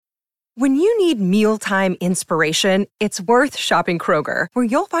When you need mealtime inspiration, it's worth shopping Kroger, where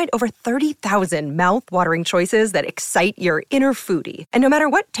you'll find over 30,000 mouth-watering choices that excite your inner foodie. And no matter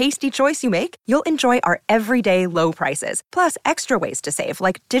what tasty choice you make, you'll enjoy our everyday low prices, plus extra ways to save,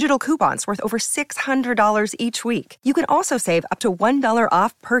 like digital coupons worth over $600 each week. You can also save up to $1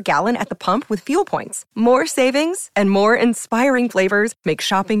 off per gallon at the pump with fuel points. More savings and more inspiring flavors make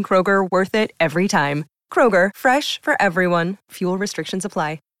shopping Kroger worth it every time. Kroger, fresh for everyone. Fuel restrictions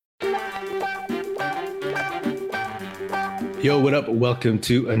apply. Yo, what up? Welcome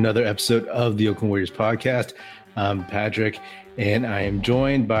to another episode of the Oakland Warriors podcast. I'm Patrick, and I am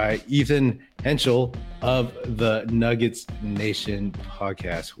joined by Ethan Henschel of the Nuggets Nation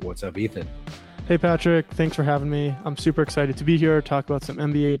podcast. What's up, Ethan? Hey, Patrick. Thanks for having me. I'm super excited to be here, talk about some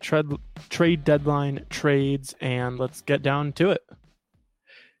NBA trade deadline trades, and let's get down to it.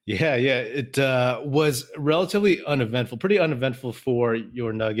 Yeah. It was relatively uneventful, pretty uneventful for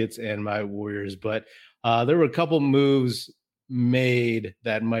your Nuggets and my Warriors, but there were a couple moves made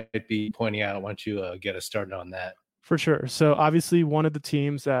that might be pointing out. Why don't you get us started on that? For sure. So obviously one of the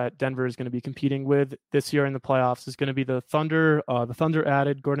teams that Denver is going to be competing with this year in the playoffs is going to be the Thunder. The Thunder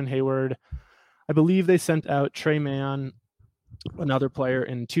added Gordon Hayward. I believe they sent out Trey Mann, another player,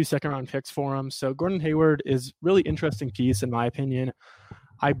 in 2 second-round picks for him. So Gordon Hayward is really interesting piece, in my opinion.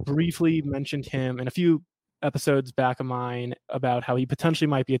 I briefly mentioned him in a few episodes back of mine about how he potentially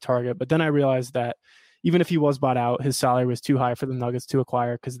might be a target, but then I realized that even if he was bought out, his salary was too high for the Nuggets to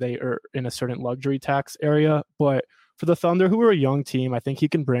acquire because they are in a certain luxury tax area. But for the Thunder, who are a young team, I think he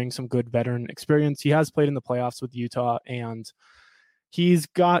can bring some good veteran experience. He has played in the playoffs with Utah, and he's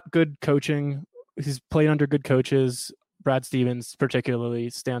got good coaching. He's played under good coaches. Brad Stevens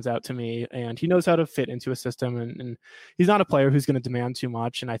particularly stands out to me, and he knows how to fit into a system, and he's not a player who's going to demand too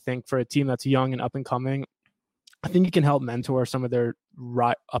much. And I think for a team that's young and up and coming, I think he can help mentor some of their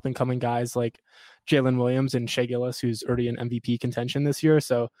up and coming guys like Jalen Williams and Shai Gilgeous, who's already in MVP contention this year.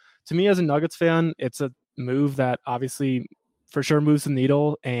 So to me as a Nuggets fan, it's a move that obviously for sure moves the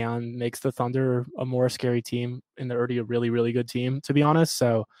needle and makes the Thunder a more scary team, and they're already a really, really good team, to be honest.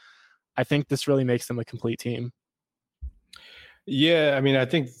 So I think this really makes them a complete team. Yeah, I mean, I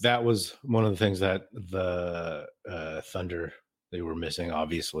think that was one of the things that the Thunder, they were missing,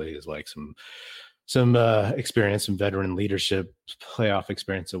 obviously, is like some experience, some veteran leadership, playoff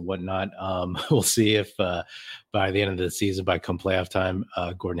experience and whatnot. We'll see if by the end of the season, by come playoff time,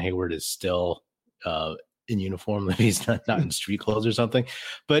 Gordon Hayward is still in uniform, if he's not in street clothes or something.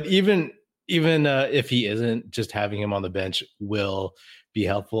 But even if he isn't, just having him on the bench will be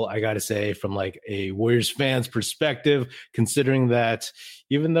helpful. I got to say, from like a Warriors fan's perspective, considering that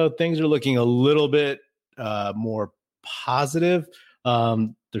even though things are looking a little bit more positive,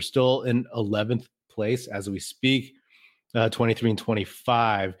 they're still in 11th place as we speak, 23 and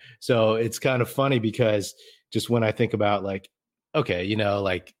 25. So it's kind of funny because just when I think about like, okay,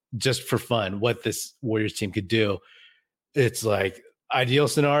 like just for fun, what this Warriors team could do, it's like ideal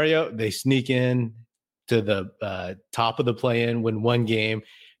scenario. They sneak in to the top of the play-in, win one game,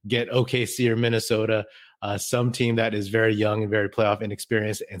 get OKC or Minnesota, some team that is very young and very playoff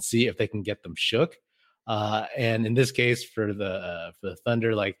inexperienced, and see if they can get them shook. And in this case, for the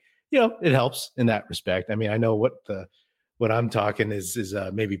Thunder, like, it helps in that respect. I mean, I know what I'm talking is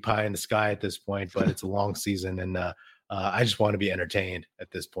maybe pie in the sky at this point, but it's a long season, and I just want to be entertained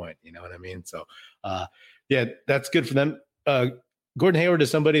at this point. You know what I mean? So, yeah, that's good for them. Gordon Hayward is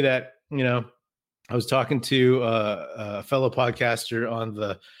somebody that, I was talking to a fellow podcaster on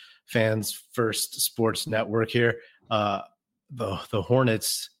the Fans First Sports Network here, the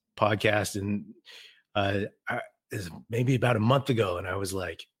Hornets podcast, and is maybe about a month ago, and I was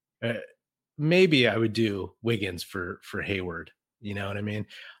like, maybe I would do Wiggins for Hayward. You know what I mean?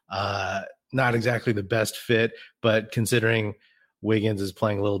 Not exactly the best fit, but considering Wiggins is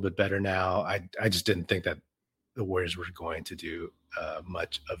playing a little bit better now, I just didn't think that the Warriors were going to do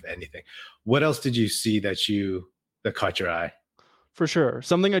much of anything. What else did you see that caught your eye? For sure.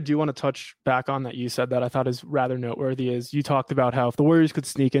 Something I do want to touch back on that you said that I thought is rather noteworthy is you talked about how if the Warriors could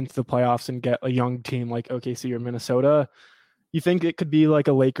sneak into the playoffs and get a young team like OKC or Minnesota, you think it could be like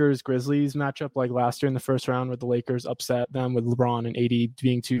a Lakers-Grizzlies matchup like last year in the first round where the Lakers upset them with LeBron and AD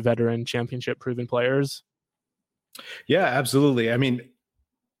being two veteran championship-proven players? Yeah, absolutely. I mean,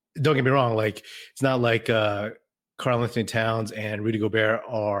 don't get me wrong. Like, it's not like Karl Anthony Towns and Rudy Gobert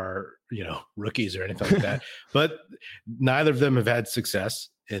are, rookies or anything like that. But neither of them have had success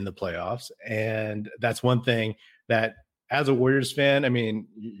in the playoffs. And that's one thing that, as a Warriors fan, I mean,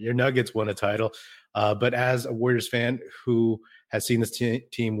 your Nuggets won a title. But as a Warriors fan who has seen this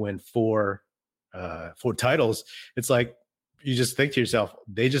team win four titles, it's like, you just think to yourself,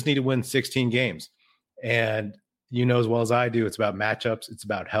 they just need to win 16 games. And you know as well as I do, it's about matchups, it's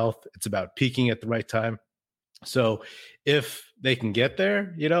about health, it's about peaking at the right time. So if they can get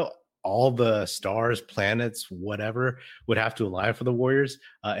there, all the stars, planets, whatever would have to align for the Warriors.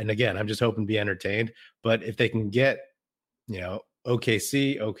 And again, I'm just hoping to be entertained. But if they can get,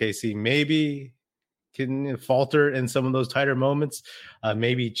 OKC maybe can falter in some of those tighter moments.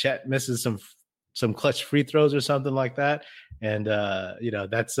 Maybe Chet misses some clutch free throws or something like that. And,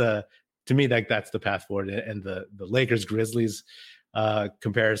 that's to me, that's the path forward. And the Lakers Grizzlies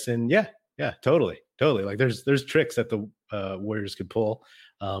comparison. Yeah, totally. Like there's tricks that the Warriors could pull,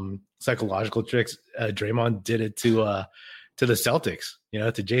 psychological tricks. Draymond did it to the Celtics,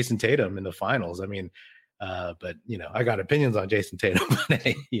 to Jason Tatum in the finals. I mean, but I got opinions on Jason Tatum. But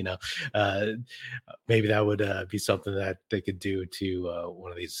hey, maybe that would be something that they could do to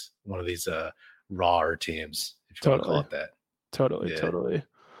one of these rawer teams, if you want to call it that. Totally.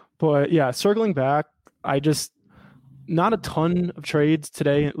 But yeah, circling back, not a ton of trades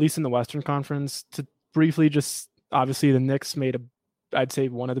today, at least in the Western Conference. To briefly just, obviously the Knicks made I'd say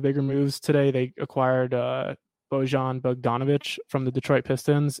one of the bigger moves today. They acquired Bojan Bogdanovic from the Detroit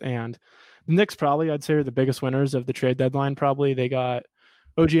Pistons, and the Knicks probably, I'd say, are the biggest winners of the trade deadline. Probably they got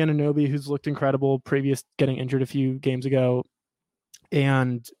OG Anunoby, who's looked incredible previous getting injured a few games ago,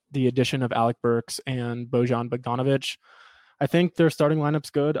 and the addition of Alec Burks and Bojan Bogdanovic. I think their starting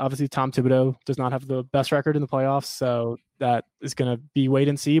lineup's good. Obviously, Tom Thibodeau does not have the best record in the playoffs, so that is going to be wait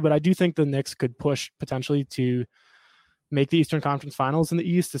and see. But I do think the Knicks could push potentially to make the Eastern Conference Finals in the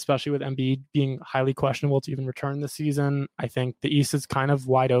East, especially with Embiid being highly questionable to even return this season. I think the East is kind of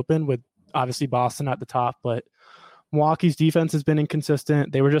wide open with obviously Boston at the top, but Milwaukee's defense has been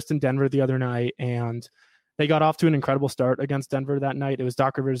inconsistent. They were just in Denver the other night, and they got off to an incredible start against Denver that night. It was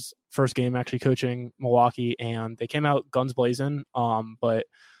Doc Rivers' first game actually coaching Milwaukee, and they came out guns blazing. But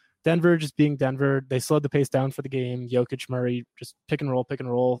Denver just being Denver, they slowed the pace down for the game. Jokic, Murray, just pick and roll.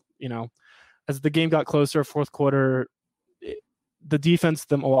 As the game got closer, fourth quarter, the defense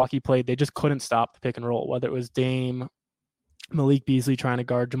that Milwaukee played, they just couldn't stop the pick and roll, whether it was Dame, Malik Beasley trying to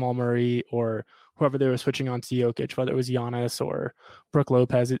guard Jamal Murray, or whoever they were switching on to Jokic, whether it was Giannis or Brook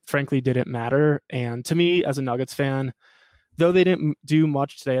Lopez. It frankly didn't matter. And to me, as a Nuggets fan, though they didn't do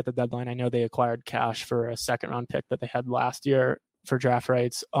much today at the deadline, I know they acquired cash for a second-round pick that they had last year for draft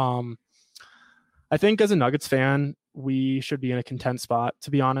rights. I think as a Nuggets fan, we should be in a content spot.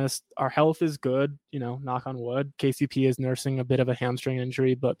 To be honest, our health is good, knock on wood. KCP is nursing a bit of a hamstring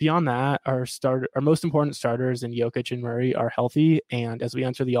injury, but beyond that, our most important starters in Jokic and Murray are healthy. And as we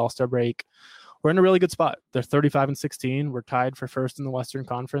enter the All-Star break, we're in a really good spot. They're 35-16. We're tied for first in the Western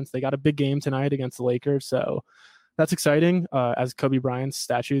Conference. They got a big game tonight against the Lakers, so that's exciting. As Kobe Bryant's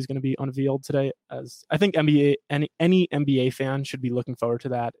statue is going to be unveiled today, as I think any NBA fan should be looking forward to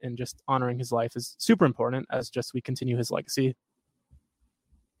that, and just honoring his life is super important as just we continue his legacy.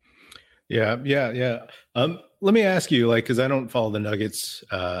 Yeah. Let me ask you, because I don't follow the Nuggets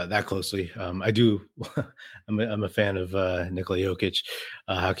that closely. I do. I'm a fan of Nikola Jokic.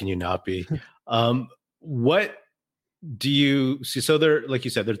 How can you not be? What do you see? So they're, like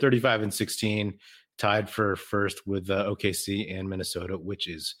you said, they're 35-16, tied for first with OKC and Minnesota, which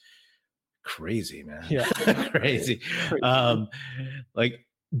is crazy, man. Yeah, crazy.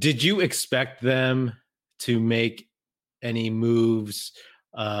 Did you expect them to make any moves?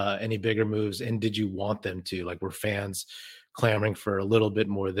 Any bigger moves, and did you want them to? Were fans clamoring for a little bit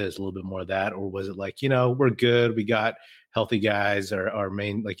more of this, a little bit more of that, or was it we're good, we got healthy guys, our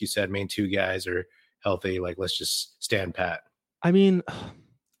main, like you said, main two guys are healthy, let's just stand pat? I mean,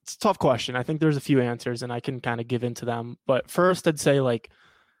 it's a tough question. I think there's a few answers, and I can kind of give into them. But first, I'd say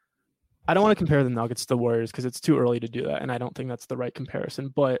I don't want to compare the Nuggets to the Warriors because it's too early to do that, and I don't think that's the right comparison.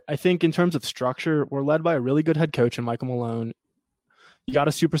 But I think in terms of structure, we're led by a really good head coach in Michael Malone. You got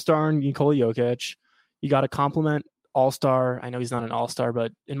a superstar in Nikola Jokic. You got a compliment all-star. I know he's not an all-star,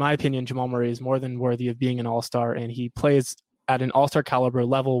 but in my opinion, Jamal Murray is more than worthy of being an all-star, and he plays at an all-star caliber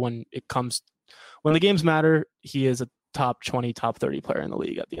level when the games matter. He is a top 20, top 30 player in the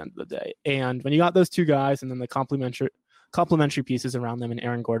league at the end of the day. And when you got those two guys and then the complementary pieces around them in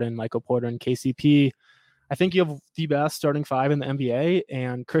Aaron Gordon, Michael Porter, and KCP, I think you have the best starting five in the NBA.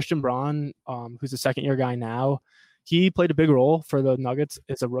 And Christian Braun, who's a second-year guy now, he played a big role for the Nuggets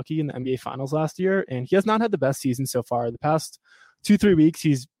as a rookie in the NBA Finals last year, and he has not had the best season so far. The past 2-3 weeks,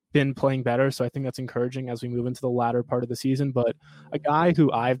 he's been playing better, so I think that's encouraging as we move into the latter part of the season. But a guy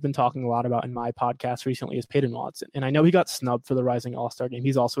who I've been talking a lot about in my podcast recently is Peyton Watson, and I know he got snubbed for the Rising All-Star game.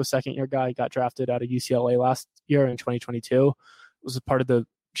 He's also a second-year guy. He got drafted out of UCLA last year in 2022. Was a part of the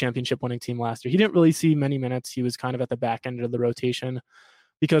championship winning team last year. He didn't really see many minutes. He was kind of at the back end of the rotation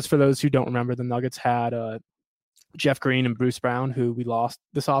because, for those who don't remember, the Nuggets had Jeff Green and Bruce Brown, who we lost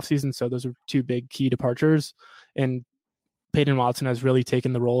this offseason. So those are two big key departures. And Peyton Watson has really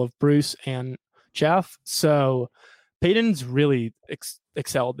taken the role of Bruce and Jeff. So Peyton's really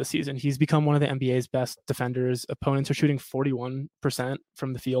excelled this season. He's become one of the NBA's best defenders. Opponents are shooting 41%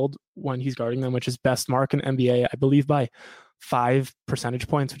 from the field when he's guarding them, which is best mark in NBA, I believe, by 5 percentage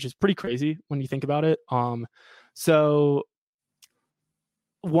points, which is pretty crazy when you think about it. So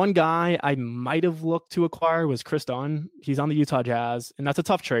one guy I might have looked to acquire was Chris Dunn. He's on the Utah Jazz, and that's a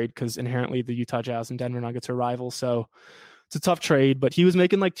tough trade because inherently the Utah Jazz and Denver Nuggets are rivals. So it's a tough trade, but he was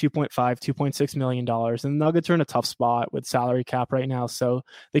making like $2.6 million. And the Nuggets are in a tough spot with salary cap right now. So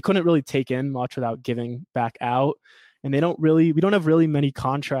they couldn't really take in much without giving back out. And we don't have really many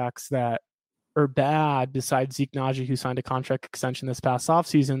contracts that are bad besides Zeke Naji, who signed a contract extension this past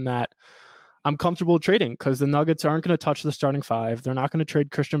offseason, that I'm comfortable trading, because the Nuggets aren't going to touch the starting five. They're not going to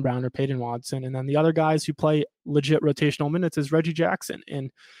trade Christian Brown or Peyton Watson. And then the other guys who play legit rotational minutes is Reggie Jackson.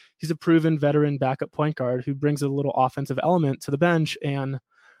 And he's a proven veteran backup point guard who brings a little offensive element to the bench. And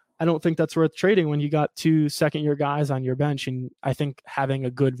I don't think that's worth trading when you got 2 second-year guys on your bench. And I think having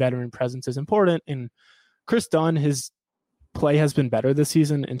a good veteran presence is important. And Chris Dunn, his play has been better this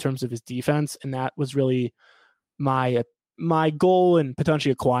season in terms of his defense. And that was really my goal in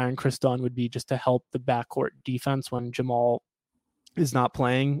potentially acquiring Chris Dunn, would be just to help the backcourt defense when Jamal is not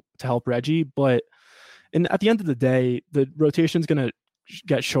playing, to help Reggie. And at the end of the day, the rotation is going to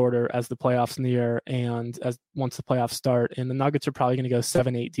get shorter as the playoffs near, and once the playoffs start, and the Nuggets are probably going to go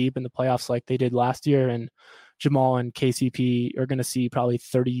 7-8 deep in the playoffs like they did last year. And Jamal and KCP are going to see probably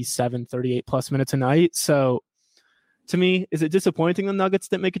 37, 38 plus minutes a night. So to me, is it disappointing the Nuggets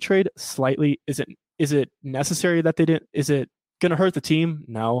didn't make a trade? Slightly. Is it necessary that they didn't? Is it going to hurt the team?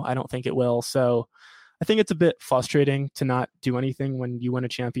 No, I don't think it will. So I think it's a bit frustrating to not do anything when you win a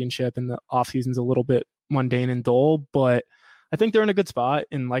championship and the offseason's a little bit mundane and dull, but I think they're in a good spot.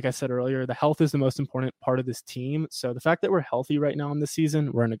 And like I said earlier, the health is the most important part of this team. So the fact that we're healthy right now in this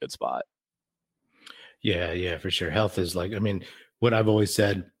season, we're in a good spot. Yeah, for sure. Health is what I've always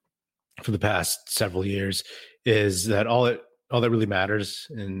said for the past several years is that all that really matters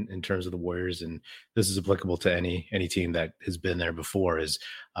in terms of the Warriors, and this is applicable to any team that has been there before, is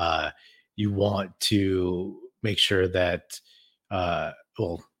you want to make sure that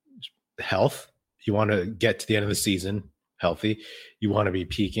health. You want to get to the end of the season healthy. You want to be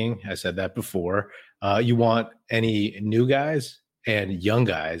peaking. I said that before. You want any new guys and young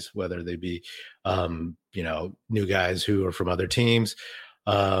guys, whether they be new guys who are from other teams,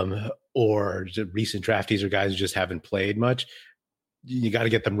 or recent draftees or guys who just haven't played much. You got to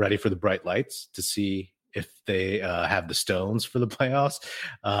get them ready for the bright lights to see if they have the stones for the playoffs.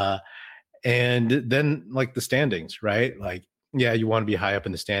 And then the standings, right? You want to be high up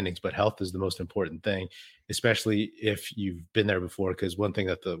in the standings, but health is the most important thing, especially if you've been there before. Because one thing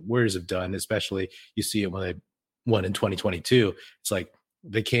that the Warriors have done, especially you see it when they won in 2022, it's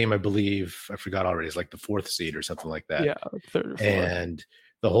they came, I believe, I forgot already, it's the 4th seed or something like that. Yeah, 3rd or 4th. And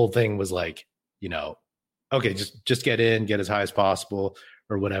the whole thing was okay, just get in, get as high as possible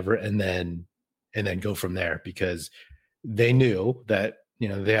or whatever, and then go from there, because they knew that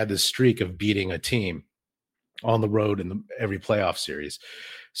they had this streak of beating a team on the road in every playoff series.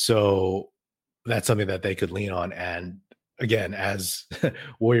 So that's something that they could lean on. And again, as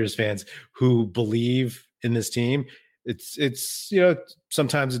Warriors fans who believe in this team, it's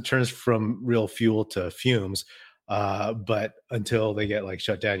sometimes it turns from real fuel to fumes. But until they get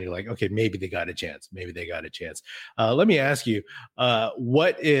shut down, you're okay, maybe they got a chance. Let me ask you,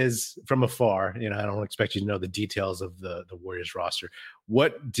 what is, from afar, I don't expect you to know the details of the Warriors roster.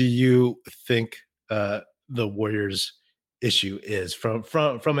 What do you think the Warriors issue is from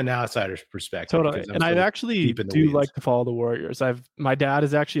an outsider's perspective? Totally. And I actually do like to follow the Warriors. My dad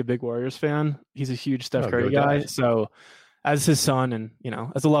is actually a big Warriors fan. He's a huge Steph Curry guy. So as his son and,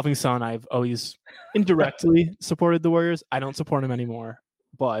 as a loving son, I've always indirectly supported the Warriors. I don't support them anymore,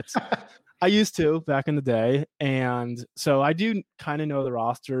 but I used to back in the day. And so I do kind of know the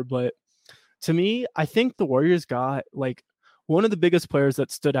roster, but to me, I think the Warriors got one of the biggest players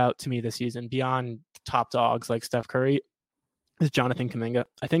that stood out to me this season beyond top dogs like Steph Curry is Jonathan Kuminga.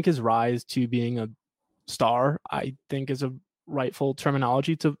 I think his rise to being a star, I think, is a rightful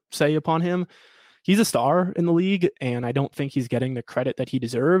terminology to say upon him. He's a star in the league, and I don't think he's getting the credit that he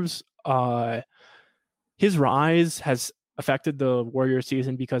deserves. His rise has affected the Warriors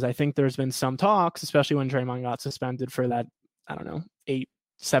season because I think there's been some talks, especially when Draymond got suspended for that,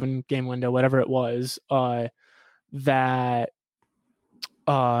 8-7 game window, whatever it was, that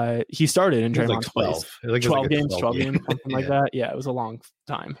he started in It was like Draymond's 12. place. Like 12 it was games, like a 12 game. games, something like Yeah. that. Yeah, it was a long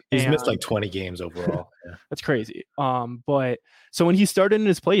time. He's missed And like 20 games overall. Yeah. that's crazy. But so when he started in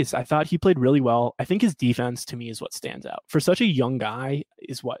his place, I thought he played really well. I think his defense to me is what stands out. For such a young guy,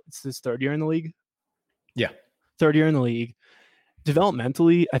 it's his third year in the league? Yeah. Third year in the league.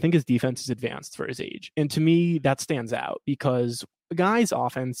 Developmentally, I think his defense is advanced for his age. And to me, that stands out because a guy's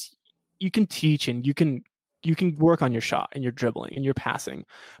offense, you can teach and you can work on your shot and your dribbling and your passing.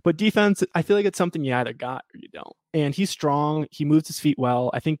 But defense, I feel like it's something you either got or you don't. And he's strong. He moves his feet well.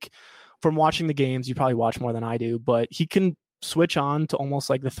 I think from watching the games, you probably watch more than I do, but he can switch on to almost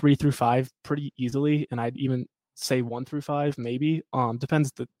like the 3 through 5 pretty easily. And I'd even say 1 through 5, maybe.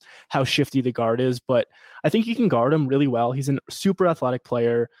 Depends how shifty the guard is, but I think he can guard him really well. He's a super athletic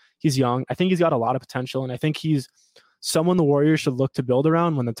player. He's young. I think he's got a lot of potential, and I think he's someone the Warriors should look to build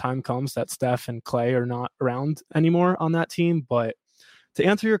around when the time comes that Steph and Clay are not around anymore on that team. But to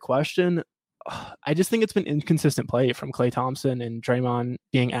answer your question, I just think it's been inconsistent play from Klay Thompson and Draymond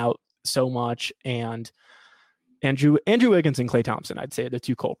being out so much, and Andrew Wiggins and Klay Thompson, I'd say, are the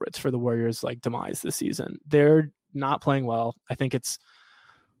two culprits for the Warriors' like demise this season. They're not playing well. I think it's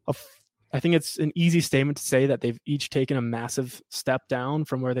an easy statement to say that they've each taken a massive step down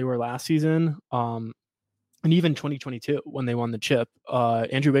from where they were last season. And even 2022, when they won the chip,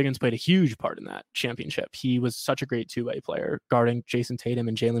 Andrew Wiggins played a huge part in that championship. He was such a great two-way player, guarding Jason Tatum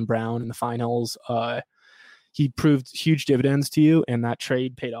and Jaylen Brown in the finals. He proved huge dividends to you, and that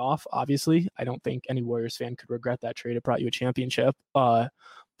trade paid off, obviously. I don't think any Warriors fan could regret that trade. It brought you a championship.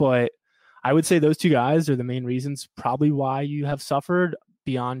 But I would say those two guys are the main reasons probably why you have suffered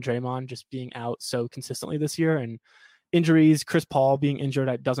beyond Draymond just being out so consistently this year. And injuries, Chris Paul being injured,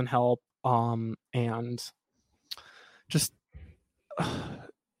 that doesn't help. And just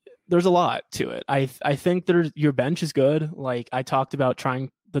there's a lot to it. I think your bench is good. Like I talked about trying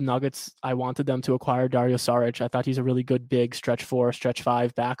the Nuggets, I wanted them to acquire Dario Saric. I thought he's a really good big stretch 4, stretch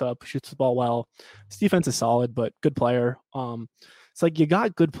 5 backup, shoots the ball well. His defense is solid, but good player. It's like you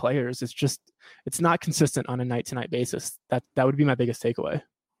got good players. It's just it's not consistent on a night-to-night basis. That would be my biggest takeaway.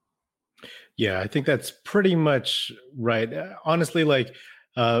 Yeah, I think that's pretty much right. Honestly, like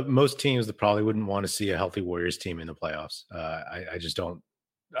most teams that probably wouldn't want to see a healthy Warriors team in the playoffs. I just don't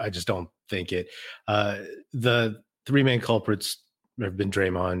think it. The three main culprits have been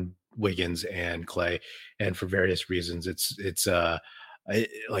Draymond, Wiggins, and Clay, and for various reasons, it's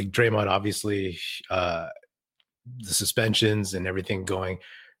like Draymond, obviously, the suspensions and everything going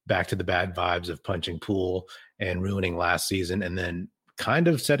back to the bad vibes of punching Poole and ruining last season, and then kind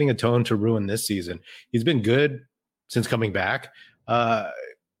of setting a tone to ruin this season. He's been good since coming back.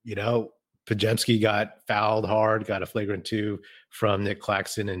 Pajemski got fouled hard, got a flagrant 2 from Nick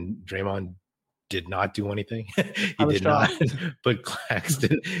Claxton, and Draymond did not do anything. He did not put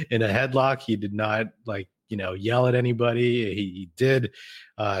Claxton in a headlock. He did not yell at anybody. He did,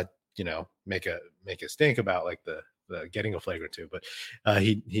 make a stink about like the getting a flagrant 2, but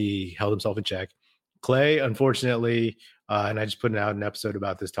he held himself in check. Clay, unfortunately, and I just put out an episode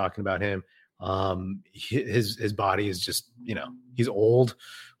about this, talking about him. His body is just, he's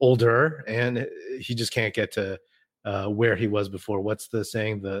older, and he just can't get to where he was before. What's the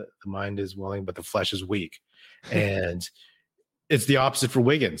saying? The mind is willing, but the flesh is weak. And it's the opposite for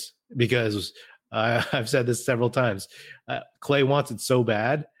Wiggins, because I've said this several times. Clay wants it so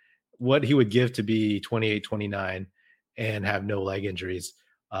bad. What he would give to be 28, 29 and have no leg injuries,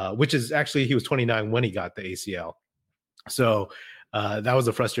 which is actually, he was 29 when he got the ACL. So that was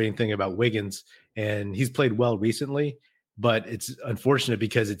a frustrating thing about Wiggins, and he's played well recently, but it's unfortunate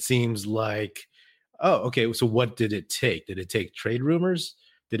because it seems like, oh, okay, so what did it take? Did it take trade rumors?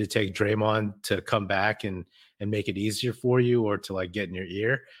 Did it take Draymond to come back and make it easier for you, or to like get in your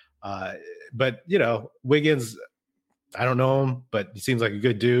ear? But Wiggins, I don't know him, but he seems like a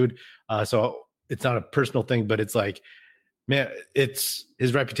good dude. So it's not a personal thing, but it's like, man, it's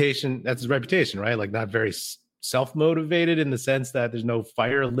his reputation. That's his reputation, right? Like not very self-motivated in the sense that there's no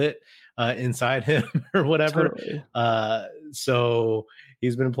fire lit inside him or whatever. Totally. So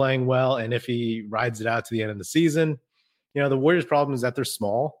he's been playing well, and if he rides it out to the end of the season, the Warriors' problem is that they're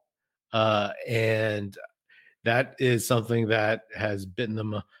small, and that is something that has bitten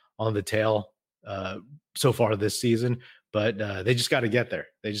them on the tail so far this season. But they just got to get there.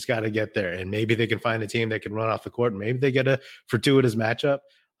 They just got to get there, and maybe they can find a team that can run off the court. Maybe they get a fortuitous matchup,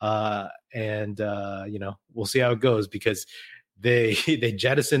 and we'll see how it goes, because they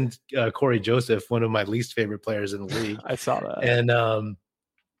jettisoned Corey Joseph, one of my least favorite players in the league. I saw that. And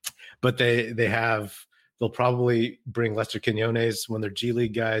but they'll probably bring Lester Quinones, one of their G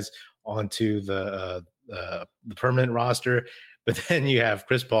League guys, onto the permanent roster. But then you have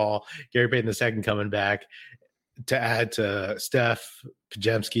Chris Paul, Gary Payton II coming back to add to Steph,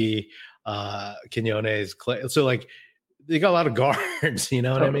 Pajemski, Quinones, Clay. So like they got a lot of guards, you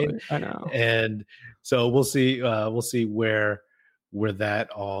know what I mean? I know. And so we'll see where that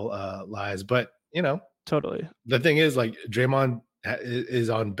all lies. But you know, totally. The thing is, like, Draymond is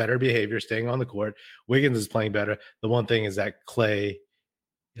on better behavior, staying on the court. Wiggins is playing better. The one thing is that Clay,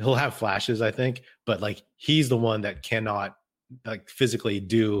 he'll have flashes, I think, but like he's the one that cannot like physically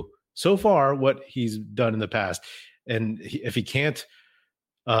do so far what he's done in the past. And if he can't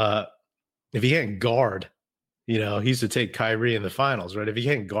guard, you know, he used to take Kyrie in the finals, right? If he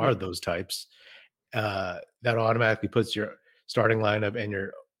can't guard those types, that automatically puts your starting lineup and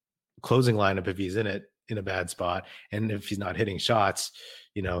your closing lineup, if he's in it, in a bad spot. And if he's not hitting shots,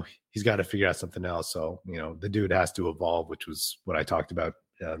 you know, he's got to figure out something else. So, you know, the dude has to evolve, which was what I talked about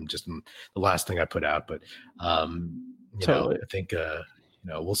just in the last thing I put out. But, you know, I think, you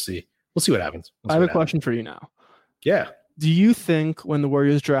know, we'll see what happens. I have a question for you now. Yeah. Do you think when the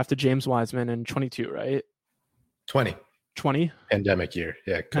Warriors drafted James Wiseman in 22, right? 20 pandemic year.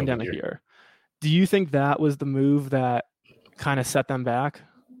 Yeah. Pandemic year. Do you think that was the move that kind of set them back?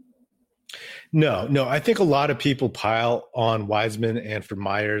 No. I think a lot of people pile on Wiseman and for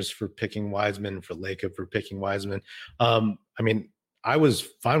Myers for picking Wiseman, for Lacob for picking Wiseman. I mean, I was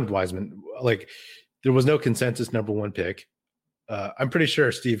fine with Wiseman. Like, there was no consensus number one pick. I'm pretty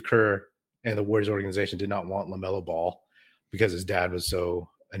sure Steve Kerr and the Warriors organization did not want LaMelo Ball because his dad was so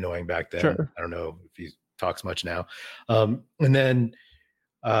annoying back then. Sure. I don't know if he talks much now. And then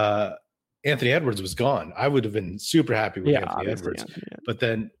Anthony Edwards was gone. I would have been super happy with Anthony Edwards. But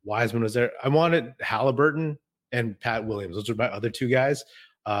then Wiseman was there. I wanted Halliburton and Pat Williams. Those were my other two guys.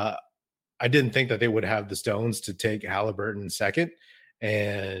 I didn't think that they would have the stones to take Halliburton second,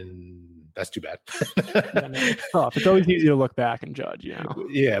 and that's too bad. It's always easy to look back and judge, you know?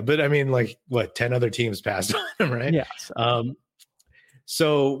 Yeah, but I mean, like, what, 10 other teams passed on him, right? Yeah.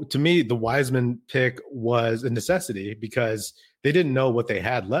 So to me, the Wiseman pick was a necessity because they didn't know what they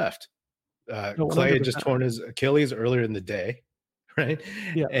had left. Clay had just torn his Achilles earlier in the day, right?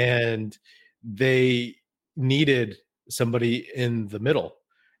 Yeah. And they needed somebody in the middle.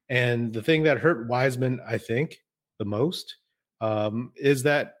 And the thing that hurt Wiseman, I think, the most is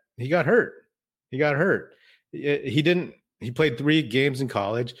that he got hurt. He played 3 games in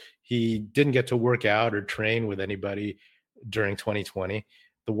college. He didn't get to work out or train with anybody during 2020.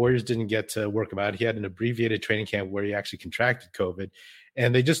 The Warriors didn't get to work him out. He had an abbreviated training camp where he actually contracted COVID,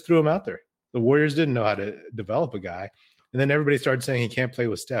 and they just threw him out there. The Warriors didn't know how to develop a guy. And then everybody started saying he can't play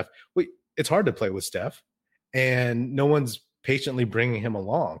with Steph. Wait, it's hard to play with Steph, and no one's patiently bringing him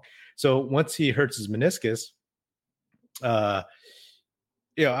along. So once he hurts his meniscus,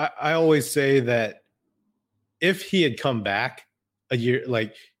 you know, I always say that if he had come back a year,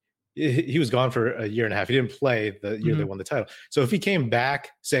 like he was gone for a year and a half. He didn't play the year they won the title. So if he came back,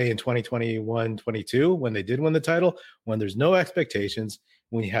 say in 2021, 22, when they did win the title, when there's no expectations,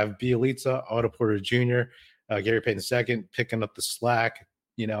 when you have Bielitsa, Otto Porter Jr., Gary Payton II picking up the slack,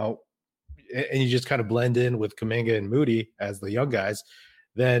 you know, and you just kind of blend in with Kuminga and Moody as the young guys,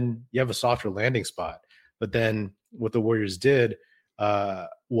 then you have a softer landing spot. But then what the Warriors did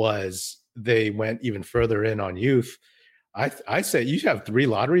was they went even further in on youth. I say you have 3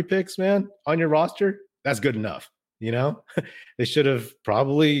 lottery picks, man, on your roster. That's good enough. You know, they should have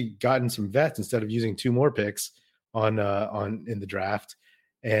probably gotten some vets instead of using 2 more picks on in the draft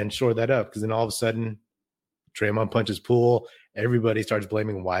and shore that up. Because then all of a sudden, Draymond punches Poole. Everybody starts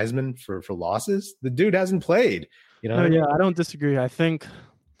blaming Wiseman for losses. The dude hasn't played. You know? Yeah, I don't disagree. I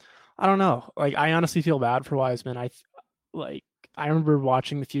don't know. Like, I honestly feel bad for Wiseman. I remember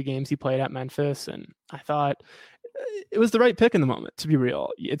watching the few games he played at Memphis, and I thought it was the right pick in the moment, to be real.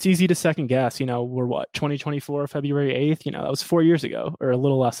 It's easy to second guess, you know, we're 2024, February 8th, you know, that was 4 years ago, or a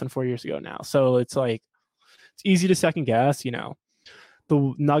little less than 4 years ago now. So it's like, it's easy to second guess, you know.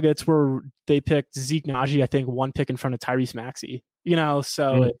 The Nuggets they picked Zeke Naji, I think 1 pick in front of Tyrese Maxey, you know,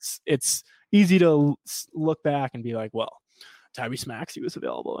 so it's easy to look back and be like, well, Tyrese Maxey was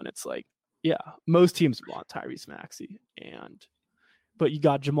available. And it's like, yeah, most teams want Tyrese Maxey, but you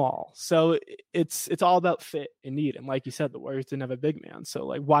got Jamal. So it's all about fit and need. And like you said, the Warriors didn't have a big man. So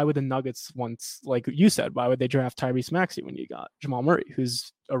like, why would the Nuggets like you said, why would they draft Tyrese Maxey when you got Jamal Murray,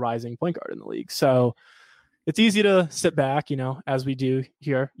 who's a rising point guard in the league? So it's easy to sit back, you know, as we do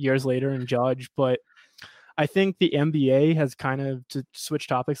here years later and judge. But I think the NBA has kind of, to switch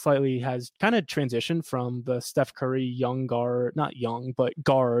topics slightly, has kind of transitioned from the Steph Curry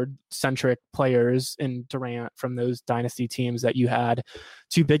guard-centric players in Durant from those dynasty teams that you had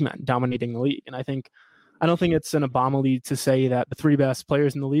to big men dominating the league. And I think I don't think it's an anomaly to say that the three best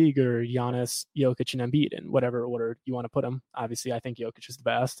players in the league are Giannis, Jokic, and Embiid in whatever order you want to put them. Obviously, I think Jokic is the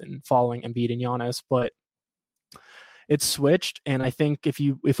best, and following Embiid and Giannis, but it's switched. And I think if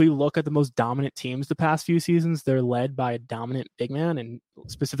we look at the most dominant teams the past few seasons, they're led by a dominant big man, and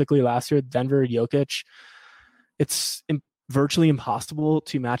specifically last year, Denver, Jokic. It's virtually impossible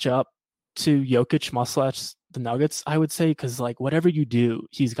to match up to Jokic, much less the Nuggets, I would say, because like whatever you do,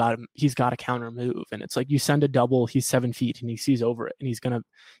 he's got a counter move, and it's like you send a double, he's 7 feet and he sees over it, and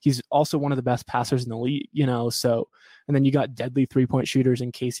he's also one of the best passers in the league, So, and then you got deadly 3-point shooters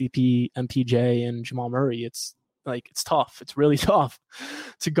in KCP, MPJ, and Jamal Murray. It's tough. It's really tough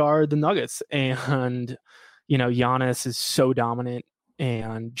to guard the Nuggets, and Giannis is so dominant,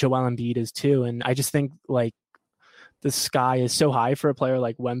 and Joel Embiid is too, and I just think like the sky is so high for a player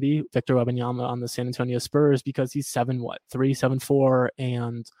like Victor Wembanyama on the San Antonio Spurs, because he's 7'3", 7'4",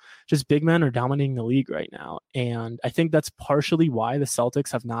 and just big men are dominating the league right now. And I think that's partially why the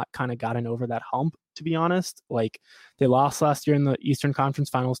Celtics have not kind of gotten over that hump, to be honest. Like they lost last year in the Eastern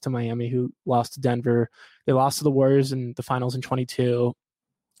Conference Finals to Miami, who lost to Denver. They lost to the Warriors in the finals in 22.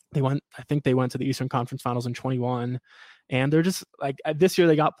 I think they went to the Eastern Conference Finals in 21. And they're just like, this year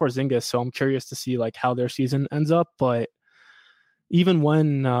they got Porzingis, so I'm curious to see like how their season ends up. But even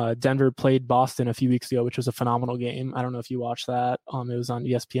when Denver played Boston a few weeks ago, which was a phenomenal game, I don't know if you watched that. It was on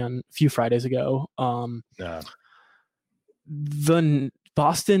ESPN a few Fridays ago. The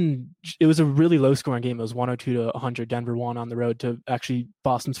Boston, it was a really low scoring game. It was 102-100. Denver won on the road to actually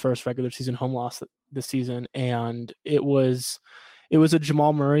Boston's first regular season home loss this season, and it was a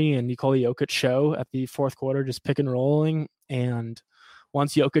Jamal Murray and Nikola Jokic show at the fourth quarter, just pick and rolling. And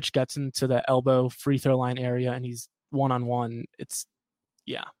once Jokic gets into the elbow free throw line area and he's one-on-one,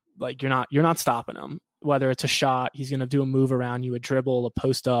 like you're not stopping him. Whether it's a shot, he's going to do a move around you, a dribble, a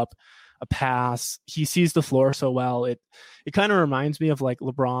post up, a pass. He sees the floor so well. It kind of reminds me of like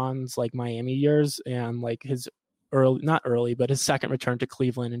LeBron's like Miami years and like his but his second return to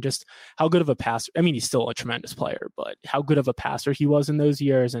Cleveland, and just how good of a passer. I mean, he's still a tremendous player, but how good of a passer he was in those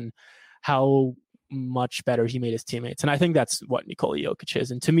years, and how much better he made his teammates. And I think that's what Nikola Jokic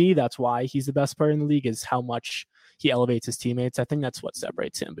is. And to me, that's why he's the best player in the league, is how much he elevates his teammates. I think that's what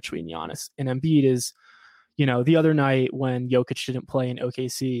separates him between Giannis and Embiid. Is, the other night when Jokic didn't play in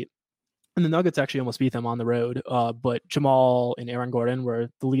OKC, and the Nuggets actually almost beat them on the road, but Jamal and Aaron Gordon were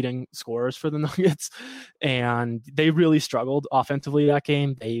the leading scorers for the Nuggets, and they really struggled offensively that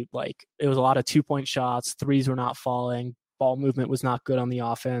game. It was a lot of 2-point shots, threes were not falling, ball movement was not good on the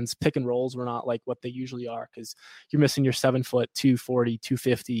offense, pick and rolls were not like what they usually are, because you're missing your 7-foot, 240,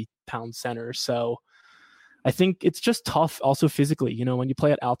 250-pound center. So I think it's just tough also physically, when you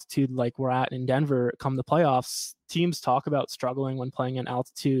play at altitude like we're at in Denver come the playoffs, teams talk about struggling when playing at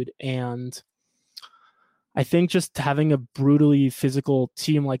altitude. And I think just having a brutally physical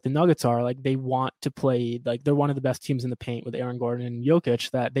team like the Nuggets are, like they want to play, like they're one of the best teams in the paint with Aaron Gordon and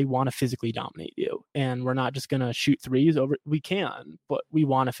Jokic, that they want to physically dominate you. And we're not just going to shoot threes over. We can, but we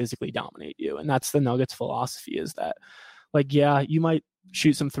want to physically dominate you. And that's the Nuggets philosophy, is that like, yeah, you might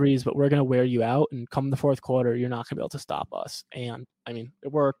shoot some threes, but we're going to wear you out. And come the fourth quarter, you're not going to be able to stop us. And I mean,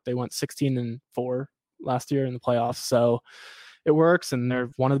 it worked. They went 16-4 last year in the playoffs. So it works. And they're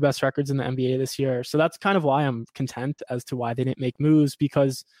one of the best records in the NBA this year. So that's kind of why I'm content as to why they didn't make moves,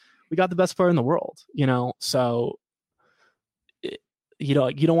 because we got the best player in the world, so you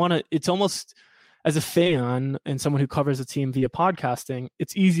don't want to, it's almost, as a fan and someone who covers a team via podcasting,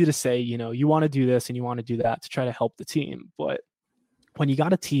 it's easy to say, you want to do this and you want to do that to try to help the team. But when you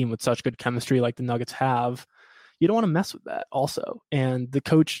got a team with such good chemistry like the Nuggets have, you don't want to mess with that also. And the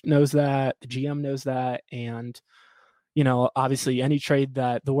coach knows that, the GM knows that. And, obviously any trade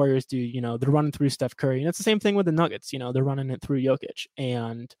that the Warriors do, they're running through Steph Curry. And it's the same thing with the Nuggets, they're running it through Jokic.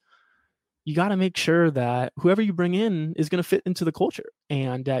 And you got to make sure that whoever you bring in is going to fit into the culture.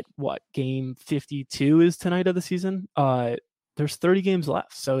 And at game 52 is tonight of the season, there's 30 games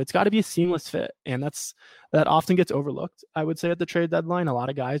left. So it's got to be a seamless fit. And that often gets overlooked, I would say, at the trade deadline. A lot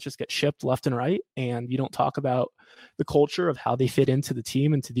of guys just get shipped left and right, and you don't talk about the culture of how they fit into the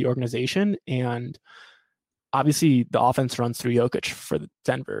team, into the organization. And obviously the offense runs through Jokic for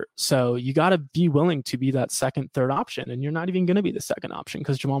Denver. So you got to be willing to be that second, third option. And you're not even going to be the second option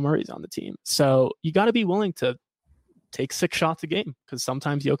because Jamal Murray's on the team. So you got to be willing to take 6 shots a game, because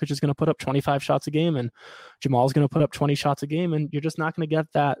sometimes Jokic is going to put up 25 shots a game and Jamal's going to put up 20 shots a game, and you're just not going to get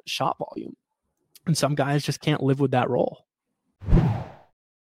that shot volume. And some guys just can't live with that role.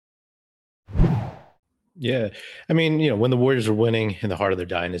 Yeah. I mean, when the Warriors were winning in the heart of their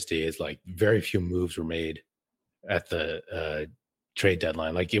dynasty, it's like very few moves were made at the trade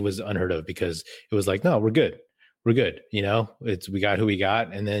deadline. Like, it was unheard of because it was like, no, we're good. We're good. We got who we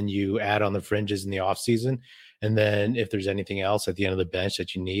got. And then you add on the fringes in the off season. And then if there's anything else at the end of the bench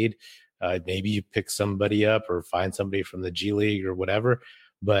that you need, maybe you pick somebody up or find somebody from the G League or whatever,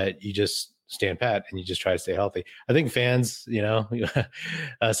 but you just stand pat and you just try to stay healthy. I think fans,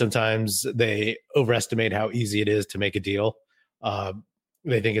 sometimes they overestimate how easy it is to make a deal.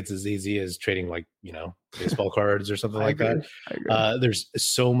 They think it's as easy as trading baseball cards or something like that. There's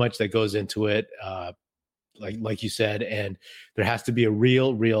so much that goes into it. Like you said, and there has to be a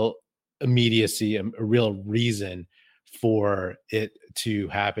real immediacy, a real reason for it to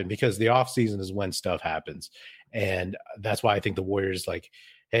happen, because the off season is when stuff happens. And that's why I think the Warriors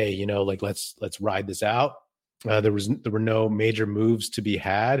hey, let's ride this out. There were no major moves to be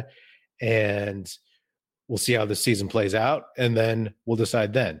had, and we'll see how the season plays out. And then we'll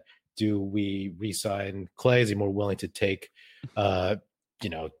decide then, do we re-sign Clay? Is he more willing to take,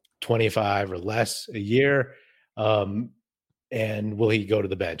 25 or less a year? And will he go to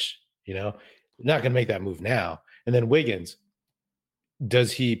the bench? Not going to make that move now. And then Wiggins,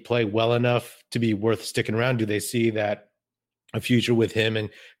 does he play well enough to be worth sticking around? Do they see that a future with him and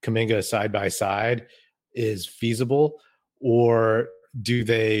Kuminga side by side is feasible? Or do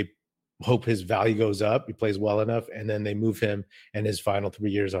they hope his value goes up, he plays well enough, and then they move him and his final 3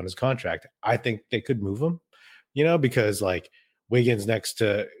 years on his contract? I think they could move him, because Wiggins next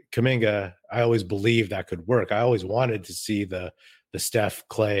to Kuminga, I always believed that could work. I always wanted to see the Steph,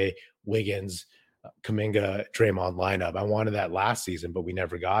 Clay, Wiggins, Kuminga, Draymond lineup. I wanted that last season, but we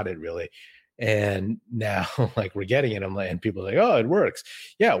never got it really. And now we're getting it. And people are like, oh, it works.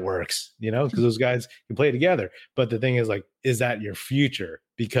 Yeah, it works, because those guys can play together. But the thing is is that your future?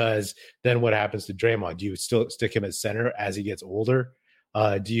 Because then what happens to Draymond? Do you still stick him at center as he gets older?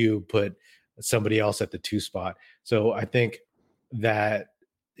 Do you put somebody else at the 2 spot? So I think that,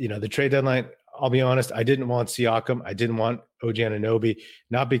 the trade deadline, I'll be honest, I didn't want Siakam. I didn't want OG Anunoby,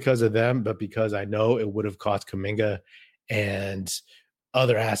 not because of them, but because I know it would have cost Kuminga and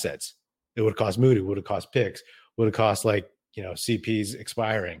other assets. It would have cost Moody, would have cost picks, would have cost CP's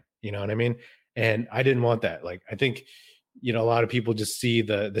expiring, you know what I mean? And I didn't want that. I think, a lot of people just see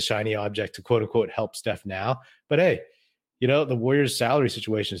the shiny object to quote unquote help Steph now. But hey, the Warriors' salary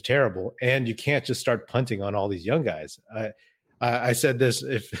situation is terrible, and you can't just start punting on all these young guys. I said this,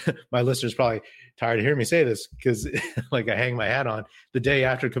 if my listeners probably tired of hearing me say this, because I hang my hat on the day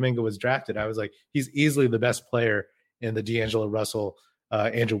after Kuminga was drafted. I was like, he's easily the best player in the D'Angelo Russell,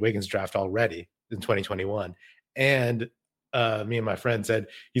 Andrew Wiggins draft already in 2021. And me and my friend said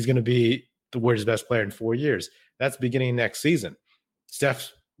he's going to be the Warriors' best player in 4 years. That's beginning next season.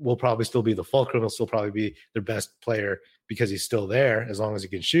 Steph will probably still be the fulcrum. He'll still probably be their best player because he's still there. As long as he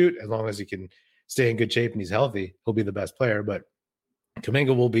can shoot, as long as he can stay in good shape and he's healthy, he'll be the best player. But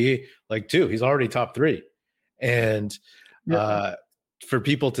Kuminga will be 2. He's already top 3. And for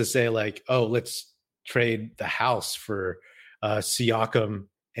people to say oh, let's trade the house for Siakam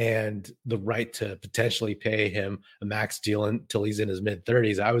and the right to potentially pay him a max deal until he's in his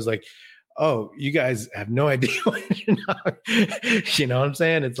mid-30s, I was like, oh, you guys have no idea what you're not, you know what I'm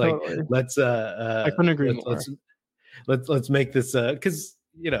saying? It's totally. Let's I couldn't agree more. Let's make this because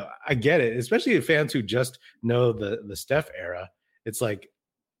I get it, especially fans who just know the Steph era. It's I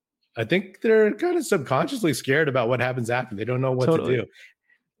think they're kind of subconsciously scared about what happens after. They don't know what to do.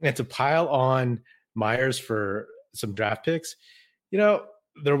 And to pile on Myers for some draft picks,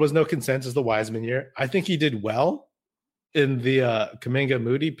 there was no consensus the Wiseman year. I think he did well in the Kuminga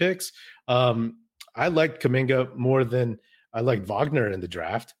Moody picks. I liked Kuminga more than I liked Wagner in the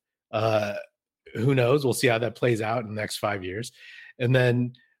draft. Who knows? We'll see how that plays out in the next 5 years. And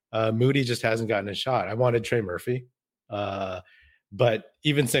then Moody just hasn't gotten a shot. I wanted Trey Murphy. But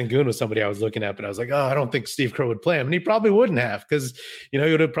even Sengun was somebody I was looking at, but I was like, oh, I don't think Steve Kerr would play him. And he probably wouldn't have, because, he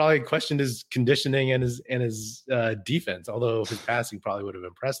would have probably questioned his conditioning and his defense, although his passing probably would have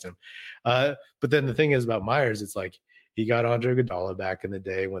impressed him. But then the thing is about Myers, it's he got Andre Iguodala back in the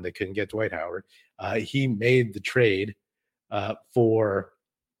day when they couldn't get Dwight Howard. He made the trade for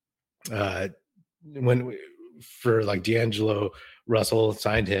D'Angelo Russell,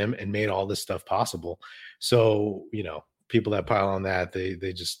 signed him and made all this stuff possible. So, people that pile on that,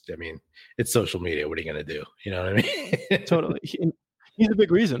 they just, it's social media. What are you going to do? You know what I mean? Totally. He's a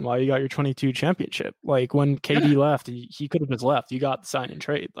big reason why you got your 22 championship. When KD left, he could have just left. You got the sign and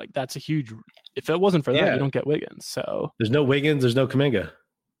trade. That's a huge, if it wasn't for that, you don't get Wiggins. So there's no Wiggins, there's no Kuminga.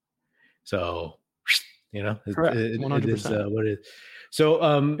 So, correct. 100%. It is what it is. So,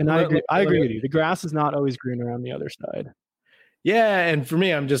 and I agree with you. The grass is not always greener on the other side. Yeah. And for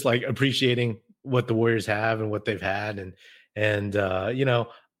me, I'm just appreciating what the Warriors have and what they've had. And I'm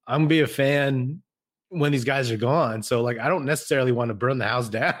gonna be a fan when these guys are gone. So like I don't necessarily want to burn the house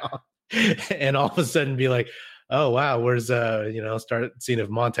down and all of a sudden be like, oh wow, where's start seeing if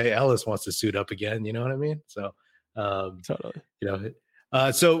Monte Ellis wants to suit up again. You know what I mean? So Totally.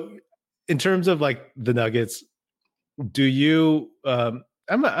 So in terms of like the Nuggets, do you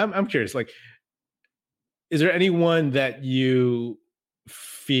I'm curious, like, is there anyone that you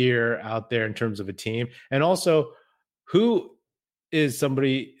fear out there in terms of a team? And also, who is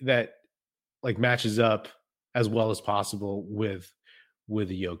somebody that like matches up as well as possible with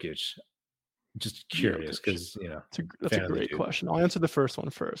the Jokic? Just curious because that's a great question. I'll answer the first one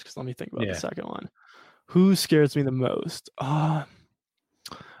first because let me think about the second one. Who scares me the most? I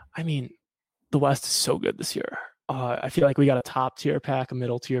mean, the West is so good this year. I feel like we got a top tier pack, a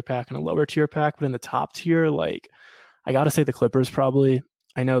middle tier pack, and a lower tier pack. But in the top tier, like I got to say the Clippers probably.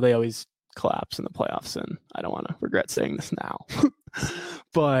 I know they always collapse in the playoffs, and I don't want to regret saying this now.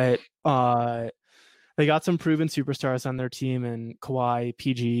 But they got some proven superstars on their team, and Kawhi,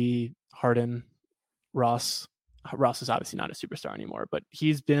 PG, Harden, Russ. Russ is obviously not a superstar anymore, but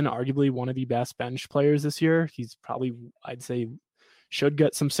he's been arguably one of the best bench players this year. He's probably, I'd say, should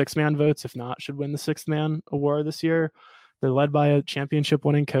get some six-man votes. If not, should win the sixth-man award this year. They're led by a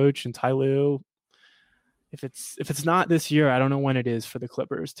championship-winning coach in Ty Lue. If it's not this year, I don't know when it is for the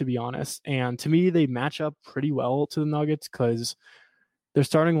Clippers, to be honest. And to me, they match up pretty well to the Nuggets because their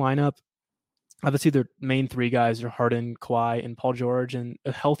starting lineup, obviously their main three guys are Harden, Kawhi, and Paul George. And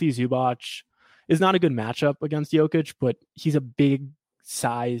a healthy Zubac is not a good matchup against Jokic, but he's a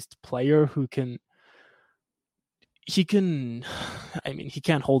big-sized player who he can't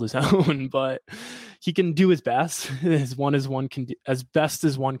hold his own, but he can do his best as best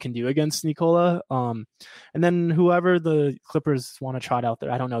as one can do against Nikola. And then whoever the Clippers want to trot out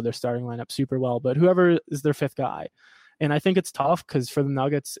there, I don't know their starting lineup super well, but whoever is their fifth guy. And I think it's tough because for the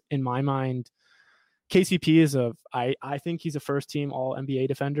Nuggets, in my mind, KCP I think he's a first team all NBA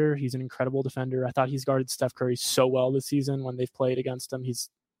defender. He's an incredible defender. I thought he's guarded Steph Curry so well this season when they've played against him. He's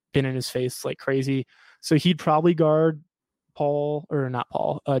been in his face like crazy. So he'd probably guard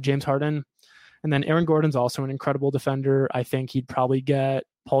James Harden. And then Aaron Gordon's also an incredible defender. I think he'd probably get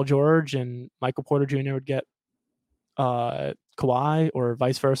Paul George, and Michael Porter Jr. would get Kawhi, or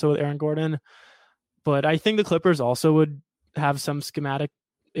vice versa with Aaron Gordon. But I think the Clippers also would have some schematic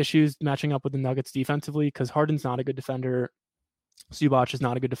issues matching up with the Nuggets defensively because Harden's not a good defender. Zubac is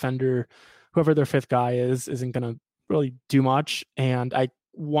not a good defender. Whoever their fifth guy isn't going to really do much. And I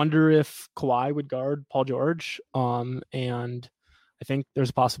wonder if Kawhi would guard Paul George. And I think there's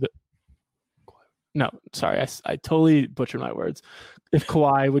a possibility. No, sorry, I totally butchered my words. If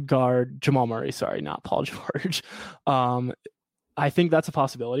Kawhi would guard Jamal Murray, sorry, not Paul George. I think that's a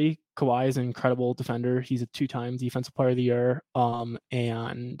possibility. Kawhi is an incredible defender. He's a 2-time defensive player of the year.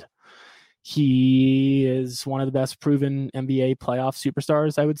 And he is one of the best proven NBA playoff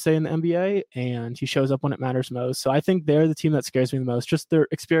superstars, I would say, in the NBA. And he shows up when it matters most. So I think they're the team that scares me the most. Just their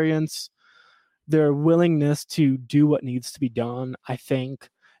experience, their willingness to do what needs to be done, I think.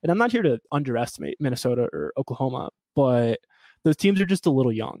 And I'm not here to underestimate Minnesota or Oklahoma, but those teams are just a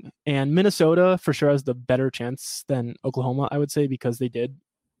little young. And Minnesota for sure has the better chance than Oklahoma, I would say, because they did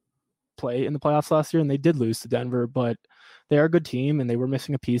play in the playoffs last year and they did lose to Denver, but they are a good team and they were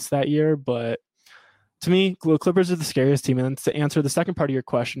missing a piece that year. But to me, the Clippers are the scariest team. And to answer the second part of your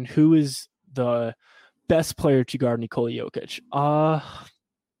question, who is the best player to guard Nikola Jokic?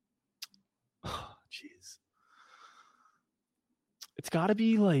 It's got to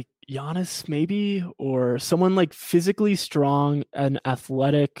be like Giannis maybe, or someone like physically strong and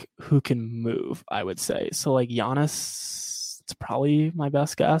athletic who can move, I would say. So like Giannis, it's probably my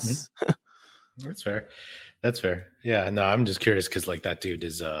best guess. Mm-hmm. That's fair. Yeah, no, I'm just curious because like that dude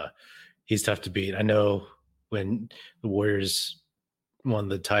is he's tough to beat. I know when the Warriors won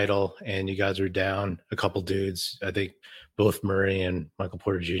the title and you guys were down a couple dudes, I think both Murray and Michael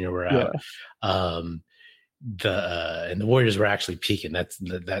Porter Jr. were out. Yeah. And the Warriors were actually peaking. That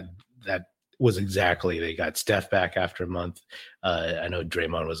was exactly, they got Steph back after a month. I know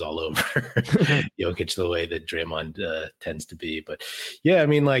Draymond was all over Jokic the way that Draymond tends to be, but yeah, I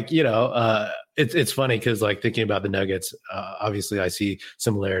mean, like, it's funny because like thinking about the Nuggets, obviously I see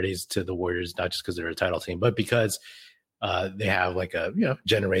similarities to the Warriors, not just because they're a title team, but because they have like a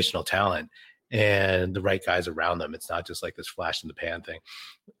generational talent and the right guys around them. It's not just like this flash in the pan thing.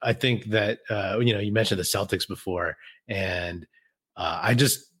 I think that, you mentioned the Celtics before, and I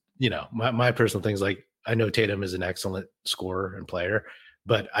just, my personal things, like I know Tatum is an excellent scorer and player,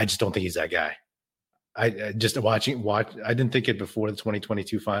 but I just don't think he's that guy. I just I didn't think it before the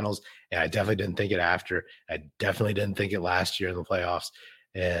 2022 finals, and I definitely didn't think it after. I definitely didn't think it last year in the playoffs,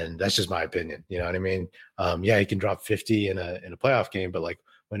 and that's just my opinion. You know what I mean? Yeah, he can drop 50 in a playoff game, but like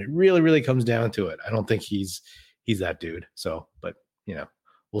when it really, really comes down to it, I don't think he's that dude. So, but you know,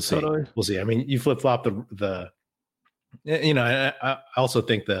 we'll see. Totally. We'll see. I mean, you flip flop the you know, I also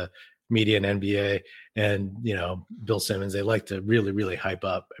think the media and NBA and, you know, Bill Simmons, they like to really, really hype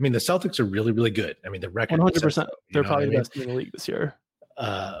up. I mean, the Celtics are really, really good. I mean, the record 100%. They're probably the best team in the league this year.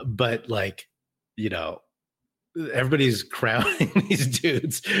 But like, you know, everybody's crowning these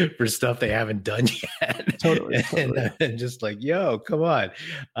dudes for stuff they haven't done yet. Totally. And just like, yo, come on.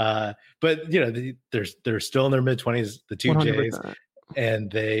 But you know, they're still in their mid-20s, the two 100%. Jays.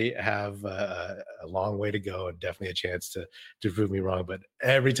 And they have a long way to go and definitely a chance to prove me wrong. But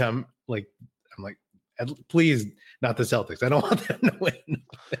every time, like, I'm like, please, not the Celtics. I don't want them to win.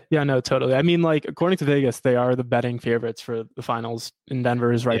 Yeah, no, totally. I mean, like, according to Vegas, they are the betting favorites for the finals, and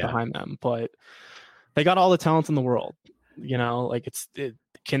Denver is right behind them. But they got all the talent in the world. You know, like,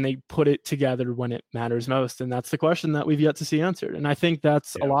 can they put it together when it matters most? And that's the question that we've yet to see answered. And I think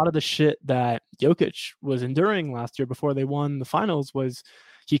that's a lot of the shit that Jokic was enduring last year before they won the finals was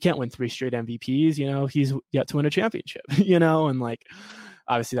he can't win 3 straight MVPs. You know, he's yet to win a championship, you know, and like,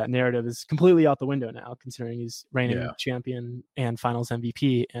 obviously that narrative is completely out the window now, considering he's reigning champion and finals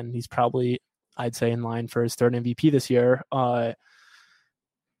MVP. And he's probably, I'd say, in line for his 3rd MVP this year.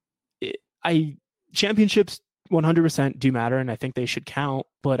 Championships 100% do matter, and I think they should count,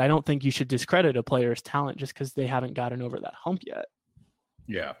 but I don't think you should discredit a player's talent just because they haven't gotten over that hump yet.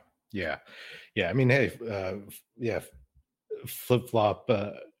 Yeah. I mean, hey, flip flop.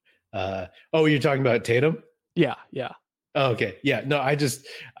 Oh, you're talking about Tatum? Yeah. Oh, okay. Yeah. No, I just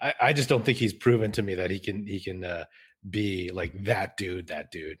don't think he's proven to me that he can be like that dude.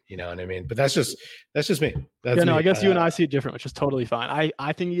 You know what I mean? But that's just me. That's me. I guess you and I see it different, which is totally fine.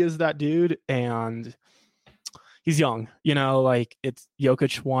 I think he is that dude, and he's young, you know, like it's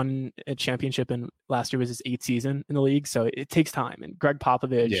Jokic won a championship and last year was his 8th season in the league. So it takes time. And Greg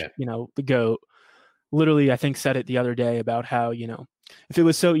Popovich, you know, the GOAT, literally, I think said it the other day about how, you know, if it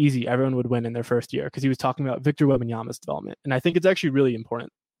was so easy, everyone would win in their first year, because he was talking about Victor Wembanyama's development. And I think it's actually really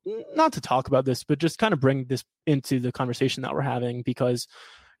important not to talk about this, but just kind of bring this into the conversation that we're having, because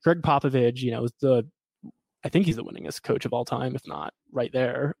Greg Popovich, you know, is I think he's the winningest coach of all time, if not right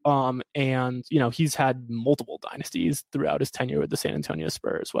there. And, you know, he's had multiple dynasties throughout his tenure with the San Antonio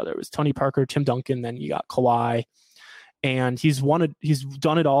Spurs, whether it was Tony Parker, Tim Duncan, then you got Kawhi. And he's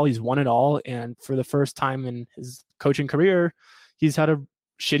done it all. He's won it all. And for the first time in his coaching career, he's had a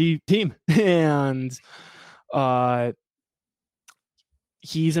shitty team. And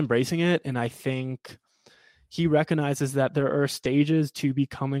he's embracing it. And I think he recognizes that there are stages to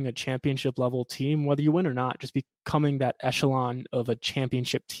becoming a championship level team, whether you win or not. Just becoming that echelon of a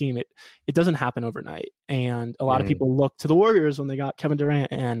championship team, it doesn't happen overnight. And a lot of people look to the Warriors when they got Kevin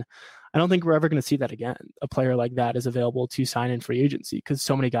Durant, and I don't think we're ever going to see that again. A player like that is available to sign in free agency, because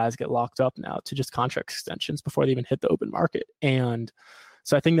so many guys get locked up now to just contract extensions before they even hit the open market. And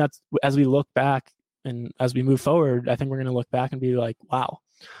so I think that's, as we look back and as we move forward, I think we're going to look back and be like, wow.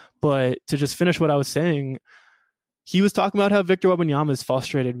 But to just finish what I was saying, he was talking about how Victor Wembanyama is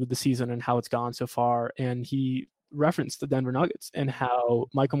frustrated with the season and how it's gone so far. And he referenced the Denver Nuggets and how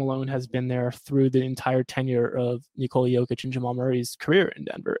Michael Malone has been there through the entire tenure of Nikola Jokic and Jamal Murray's career in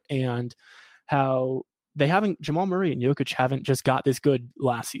Denver, and how Jamal Murray and Jokic haven't just got this good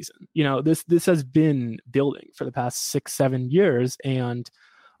last season. You know, this has been building for the past 6-7 years. And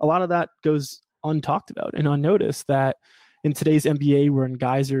a lot of that goes untalked about and unnoticed, that in today's NBA, when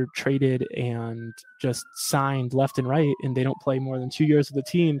guys are traded and just signed left and right, and they don't play more than 2 years with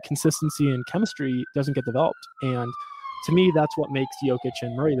the team, consistency and chemistry doesn't get developed. And to me, that's what makes Jokic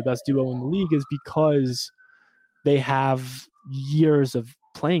and Murray the best duo in the league, is because they have years of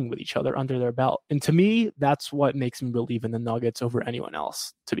playing with each other under their belt. And to me, that's what makes me believe in the Nuggets over anyone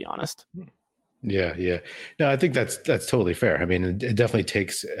else, to be honest. Yeah. No, I think that's totally fair. I mean, it definitely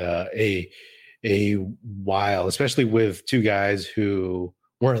takes a while, especially with two guys who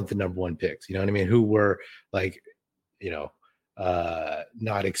weren't the number 1 picks, you know what I mean? Who were like, you know,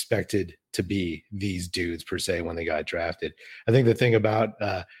 not expected to be these dudes per se when they got drafted. I think the thing about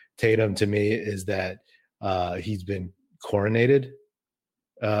Tatum to me is that he's been coronated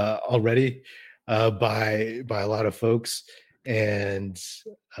already by a lot of folks. And,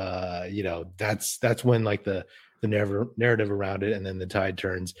 you know, that's when like the narrative around it, and then the tide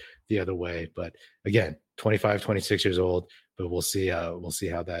turns the other way. But again, 25, 26 years old, but we'll see how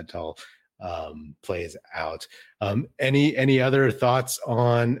that all plays out. Any other thoughts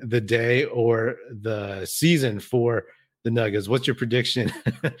on the day or the season for the Nuggets? What's your prediction?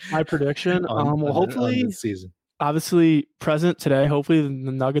 My prediction, hopefully on the season. Obviously present today. Hopefully the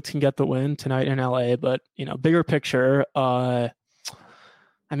Nuggets can get the win tonight in LA, but bigger picture, I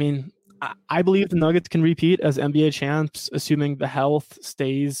believe the Nuggets can repeat as NBA champs, assuming the health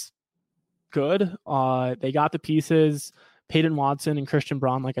stays good. They got the pieces. Peyton Watson and Christian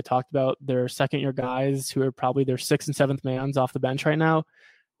Braun, like I talked about, they're second-year guys who are probably their sixth and seventh mans off the bench right now.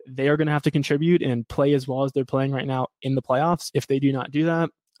 They are going to have to contribute and play as well as they're playing right now in the playoffs. If they do not do that,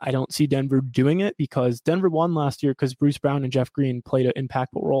 I don't see Denver doing it, because Denver won last year because Bruce Brown and Jeff Green played an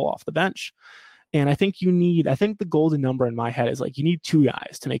impactful role off the bench. And I think the golden number in my head is you need two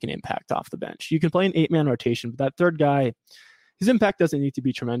guys to make an impact off the bench. You can play an 8-man rotation, but that third guy, his impact doesn't need to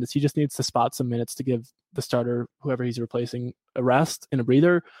be tremendous. He just needs to spot some minutes to give the starter, whoever he's replacing, a rest and a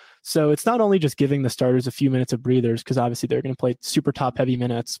breather. So it's not only just giving the starters a few minutes of breathers, because obviously they're going to play super top heavy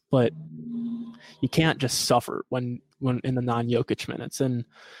minutes, but you can't just suffer when in the non-Jokic minutes. And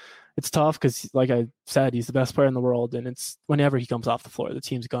it's tough because, like I said, he's the best player in the world, and it's whenever he comes off the floor, the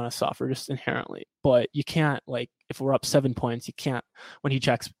team's going to suffer just inherently. But you can't, if we're up 7 points, you can't, when he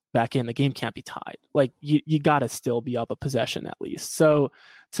checks back in, the game can't be tied. You got to still be up a possession at least. So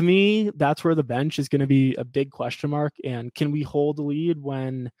to me, that's where the bench is going to be a big question mark. And can we hold the lead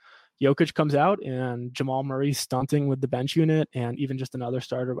when Jokic comes out and Jamal Murray's stunting with the bench unit, and even just another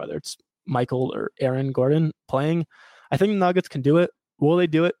starter, whether it's Michael or Aaron Gordon playing? I think the Nuggets can do it. Will they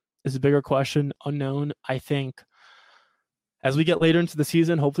do it is a bigger question, unknown. I think as we get later into the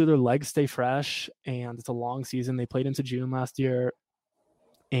season, hopefully their legs stay fresh, and it's a long season. They played into June last year,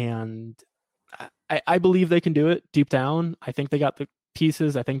 and I believe they can do it deep down. I think they got the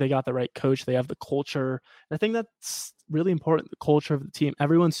pieces. I think they got the right coach. They have the culture. And I think that's really important, the culture of the team.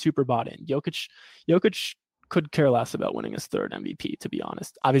 Everyone's super bought in. Jokic could care less about winning his third MVP, to be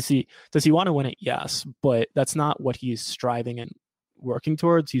honest. Obviously, does he want to win it? Yes, but that's not what he's striving and working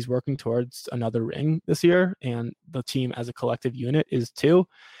towards. He's working towards another ring this year, and the team as a collective unit is too.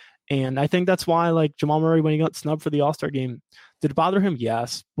 And I think that's why, Jamal Murray, when he got snubbed for the All-Star game, did it bother him?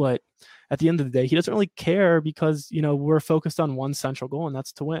 Yes, but at the end of the day, he doesn't really care, because we're focused on one central goal, and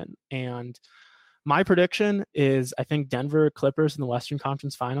that's to win. And my prediction is, I think Denver Clippers in the Western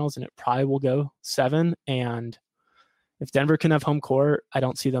Conference Finals, and it probably will go 7. And if Denver can have home court, I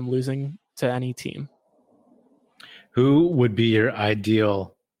don't see them losing to any team. Who would be your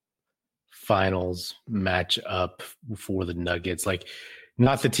ideal finals matchup for the Nuggets?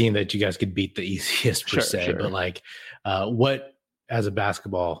 Not the team that you guys could beat the easiest per se, sure. But what, as a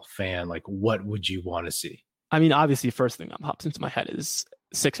basketball fan, what would you want to see? I mean, obviously, first thing that pops into my head is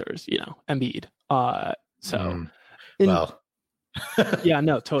Sixers, Embiid. Yeah,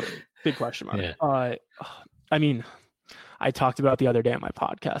 no, totally. Big question mark. Yeah. I talked about the other day on my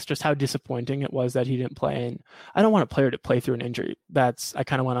podcast just how disappointing it was that he didn't play. And I don't want a player to play through an injury. I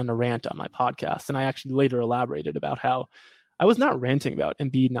kind of went on a rant on my podcast, and I actually later elaborated about how I was not ranting about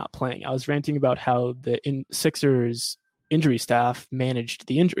Embiid not playing. I was ranting about how the Sixers injury staff managed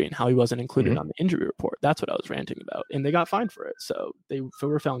the injury and how he wasn't included on the injury report. That's what I was ranting about. And they got fined for it. So they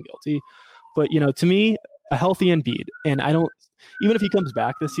were found guilty. But, to me, a healthy Embiid, and even if he comes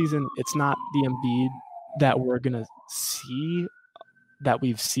back this season, it's not the Embiid that we're going to see, that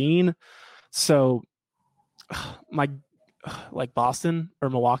we've seen. So Boston or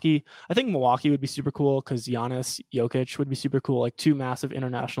Milwaukee, I think Milwaukee would be super cool because Giannis, Jokic would be super cool, two massive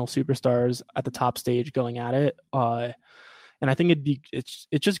international superstars at the top stage going at it. And I think it's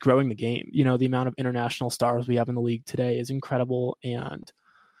just growing the game. The amount of international stars we have in the league today is incredible, and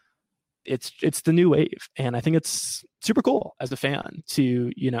it's the new wave. And I think it's super cool as a fan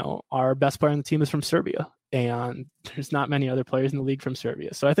to, our best player on the team is from Serbia, and there's not many other players in the league from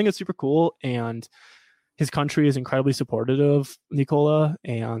Serbia. So I think it's super cool, and his country is incredibly supportive of Nikola,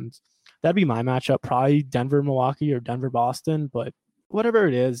 and that'd be my matchup, probably Denver, Milwaukee, or Denver, Boston. But whatever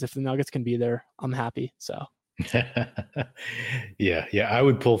it is, if the Nuggets can be there, I'm happy. So yeah, I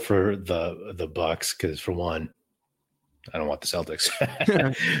would pull for the Bucks because, for one, I don't want the Celtics,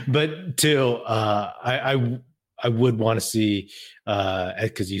 but two, I would want to see,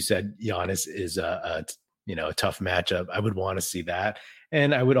 because you said Giannis is a tough matchup. I would want to see that,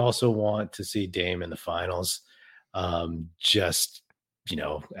 and I would also want to see Dame in the finals, just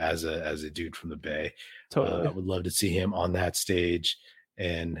as a dude from the Bay. Totally, I would love to see him on that stage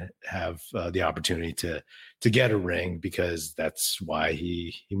and have the opportunity to get a ring, because that's why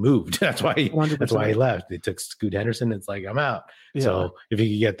he moved. That's why he left. They took Scoot Henderson. It's I'm out. Yeah. So if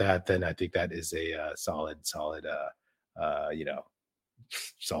he could get that, then I think that is a solid,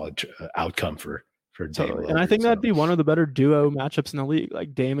 solid outcome for Dame. And I think that'd be one of the better duo matchups in the league,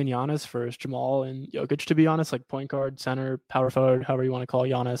 like Dame and Giannis versus Jamal and Jokic, to be honest, like point guard, center, power forward, however you want to call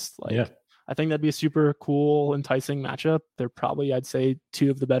Giannis. Like, I think that'd be a super cool, enticing matchup. They're probably, I'd say,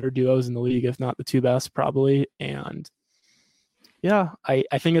 two of the better duos in the league, if not the two best, probably. And yeah, I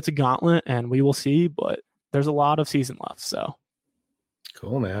think it's a gauntlet, and we will see, but there's a lot of season left. So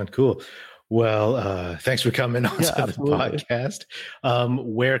cool, man. Cool. Well, thanks for coming on to the podcast.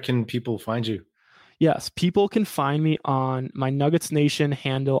 Where can people find you? Yes, people can find me on my Nuggets Nation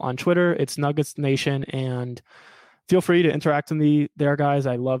handle on Twitter. It's Nuggets Nation, and feel free to interact with me there, guys.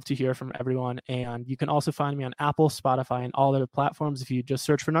 I love to hear from everyone. And you can also find me on Apple, Spotify, and all other platforms if you just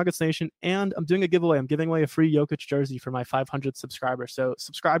search for Nuggets Nation. And I'm doing a giveaway. I'm giving away a free Jokic jersey for my 500 subscribers. So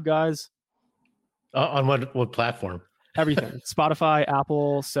subscribe, guys. On what platform? Everything. Spotify,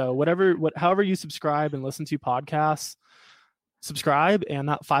 Apple. So however you subscribe and listen to podcasts, subscribe, and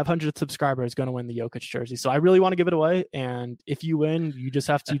that 500 subscriber is going to win the Jokic jersey. So I really want to give it away. And if you win, you just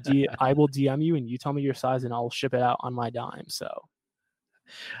have to I will DM you and you tell me your size and I'll ship it out on my dime. So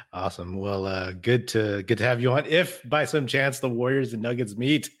awesome. Well, good to have you on. If by some chance the Warriors and Nuggets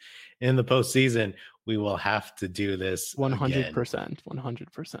meet in the postseason, we will have to do this 100%.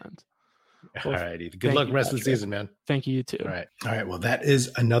 100%. All righty. Good luck rest of the season, man. Thank you, too. All right. Well, that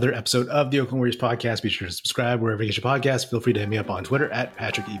is another episode of the Oakland Warriors podcast. Be sure to subscribe wherever you get your podcast. Feel free to hit me up on Twitter at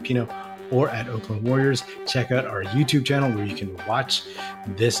Patrick E. Pino or at Oakland Warriors. Check out our YouTube channel where you can watch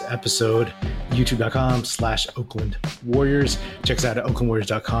this episode, youtube.com/Oakland Warriors. Check us out at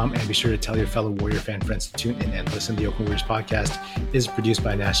oaklandwarriors.com, and be sure to tell your fellow Warrior fan friends to tune in and listen. The Oakland Warriors podcast is produced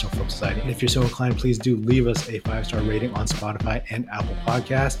by National Film Society. And if you're so inclined, please do leave us a 5-star rating on Spotify and Apple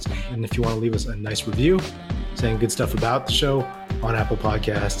Podcasts. And if you want to leave us a nice review saying good stuff about the show on Apple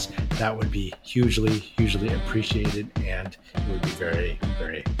Podcasts, that would be hugely appreciated, and it would be very,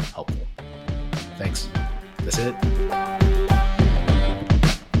 very helpful. Thanks. That's it.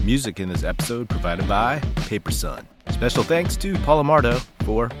 Music in this episode provided by Paper Sun. Special thanks to Paul Amardo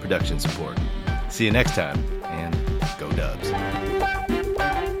for production support. See you next time, and go Dubs.